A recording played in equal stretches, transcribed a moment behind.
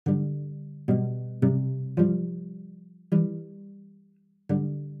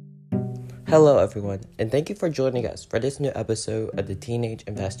Hello, everyone, and thank you for joining us for this new episode of the Teenage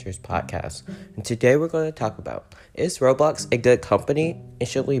Investors Podcast. And today we're going to talk about, is Roblox a good company, and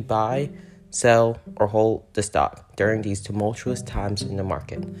should we buy, sell, or hold the stock during these tumultuous times in the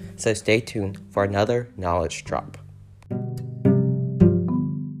market? So stay tuned for another knowledge drop.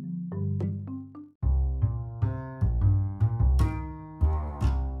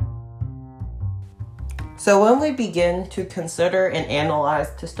 So when we begin to consider and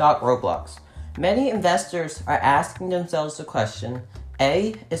analyze the stock Roblox, many investors are asking themselves the question,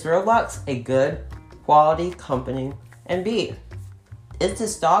 A, is Roblox a good, quality company? And B, is the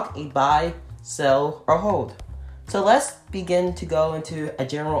stock a buy, sell, or hold? So let's begin to go into a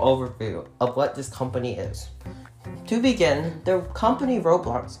general overview of what this company is. To begin, the company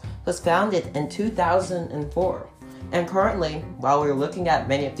Roblox was founded in 2004. And currently, while we're looking at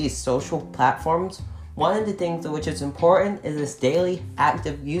many of these social platforms, one of the things which is important is its daily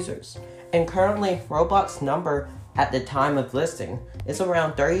active users. And currently, Roblox's number at the time of listing is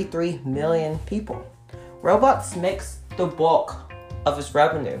around 33 million people. Roblox makes the bulk of its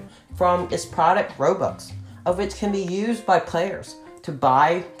revenue from its product Robux, of which can be used by players to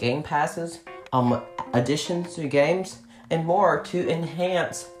buy game passes, additions to games, and more to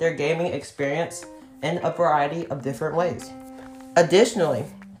enhance their gaming experience in a variety of different ways. Additionally,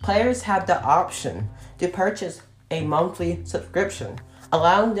 players have the option to purchase a monthly subscription,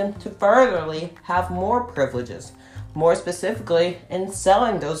 allowing them to furtherly have more privileges, more specifically in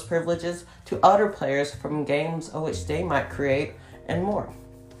selling those privileges to other players from games of which they might create and more.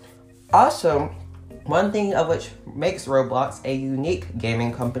 Also, one thing of which makes Roblox a unique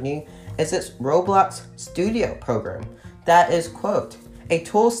gaming company is its Roblox Studio program that is, quote, a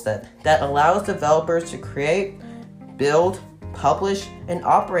toolset that allows developers to create, build, publish, and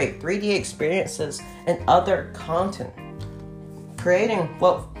operate 3D experiences and other content, creating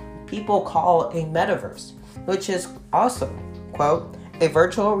what people call a metaverse, which is also, quote, a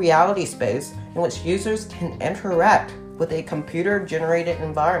virtual reality space in which users can interact with a computer-generated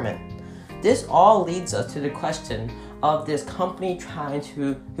environment. This all leads us to the question of this company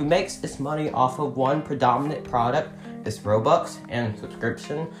who makes its money off of one predominant product, its Robux and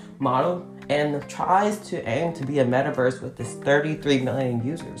subscription model, and tries to aim to be a metaverse with its 33 million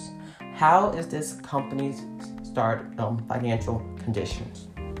users. How is this company's financial conditions?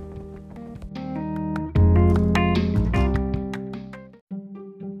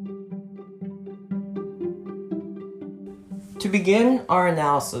 To begin our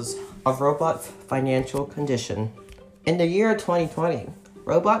analysis of Roblox's financial condition, in the year 2020,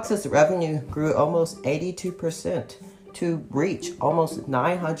 Roblox's revenue grew almost 82% to reach almost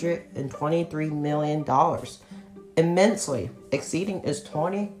 $923 million, immensely exceeding its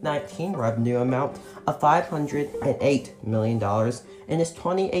 2019 revenue amount of $508 million and its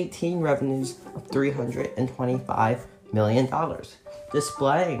 2018 revenues of $325 million,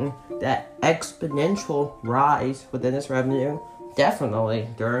 displaying that exponential rise within its revenue, definitely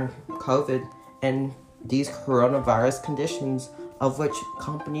during COVID and these coronavirus conditions of which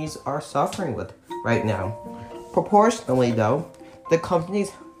companies are suffering with right now. Proportionally, though, the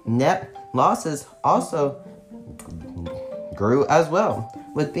company's net losses also grew as well,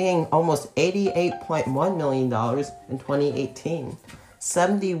 with being almost $88.1 million in 2018,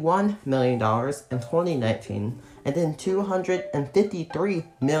 $71 million in 2019, and then $253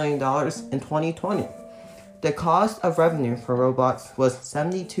 million in 2020. The cost of revenue for Roblox was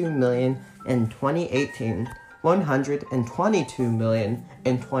 $72 million in 2018, $122 million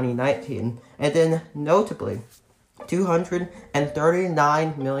in 2019, and then notably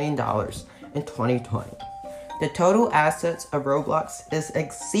 $239 million in 2020. The total assets of Roblox is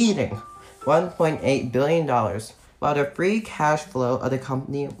exceeding $1.8 billion, while the free cash flow of the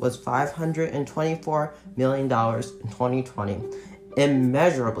company was $524 million in 2020,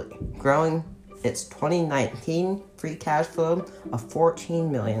 immeasurably growing its 2019 free cash flow of $14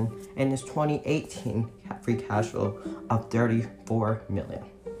 million and its 2018 free cash flow of $34 million.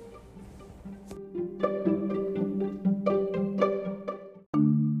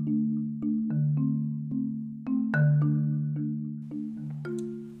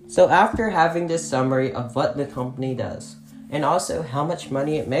 So after having this summary of what the company does, and also how much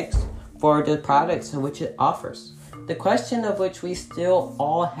money it makes for the products which it offers, the question of which we still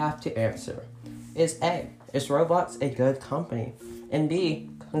all have to answer is A, is Roblox a good company? And B,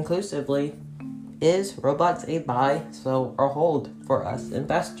 conclusively, is Roblox a buy, sell, or hold for us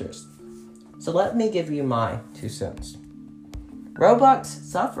investors? So let me give you my 2 cents. Roblox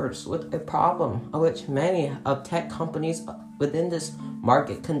suffers with a problem of which many of tech companies within this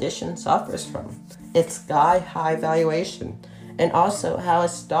market condition suffers from. Its sky-high valuation and also how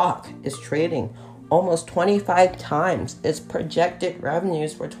its stock is trading almost 25 times its projected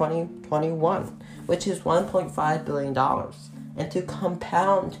revenues for 2021, which is $1.5 billion. And to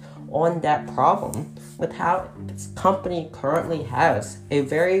compound on that problem with how its company currently has a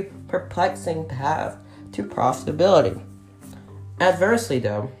very perplexing path to profitability. Adversely,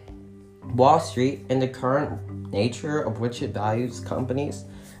 though, Wall Street, in the current nature of which it values companies,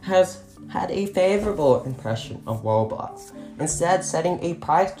 has had a favorable impression of Roblox, instead setting a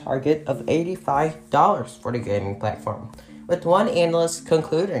price target of $85 for the gaming platform, with one analyst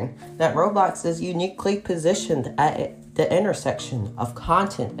concluding that Roblox is uniquely positioned at the intersection of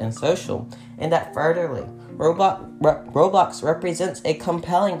content and social, and that furtherly, Roblox represents a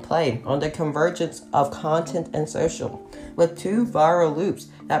compelling play on the convergence of content and social, with two viral loops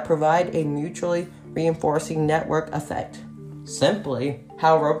that provide a mutually reinforcing network effect. Simply,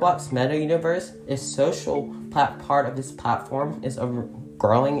 how Roblox Meta Universe is social part of this platform is a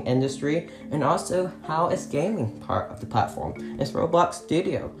growing industry, and also how its gaming part of the platform, its Roblox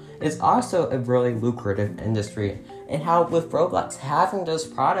Studio, is also a really lucrative industry, and how with Roblox having those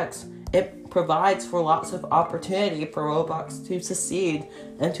products, it provides for lots of opportunity for Roblox to succeed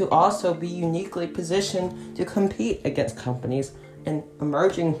and to also be uniquely positioned to compete against companies and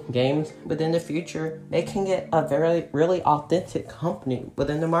emerging games within the future, making it a very, really authentic company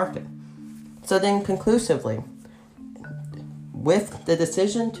within the market. So then conclusively, with the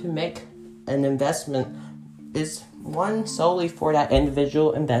decision to make an investment is one solely for that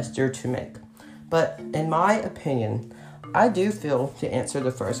individual investor to make. But in my opinion, I do feel, to answer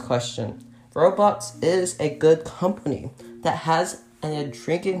the first question, Roblox is a good company that has an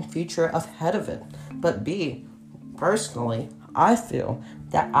intriguing future ahead of it. But B, personally, I feel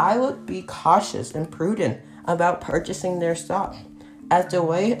that I would be cautious and prudent about purchasing their stock, as the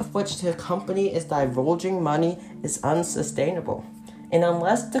way of which the company is divulging money is unsustainable. And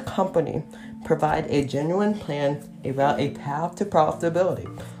unless the company provide a genuine plan about a path to profitability,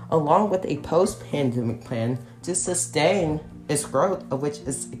 along with a post-pandemic plan to sustain its growth of which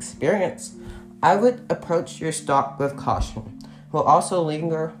is experienced, I would approach your stock with caution, while also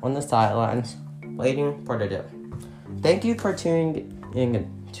linger on the sidelines, waiting for the dip. Thank you for tuning in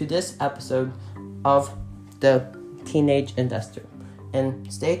to this episode of The Teenage Investor,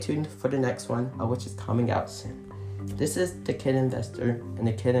 and stay tuned for the next one, which is coming out soon. This is The Kid Investor, and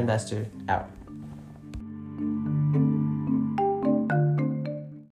The Kid Investor out.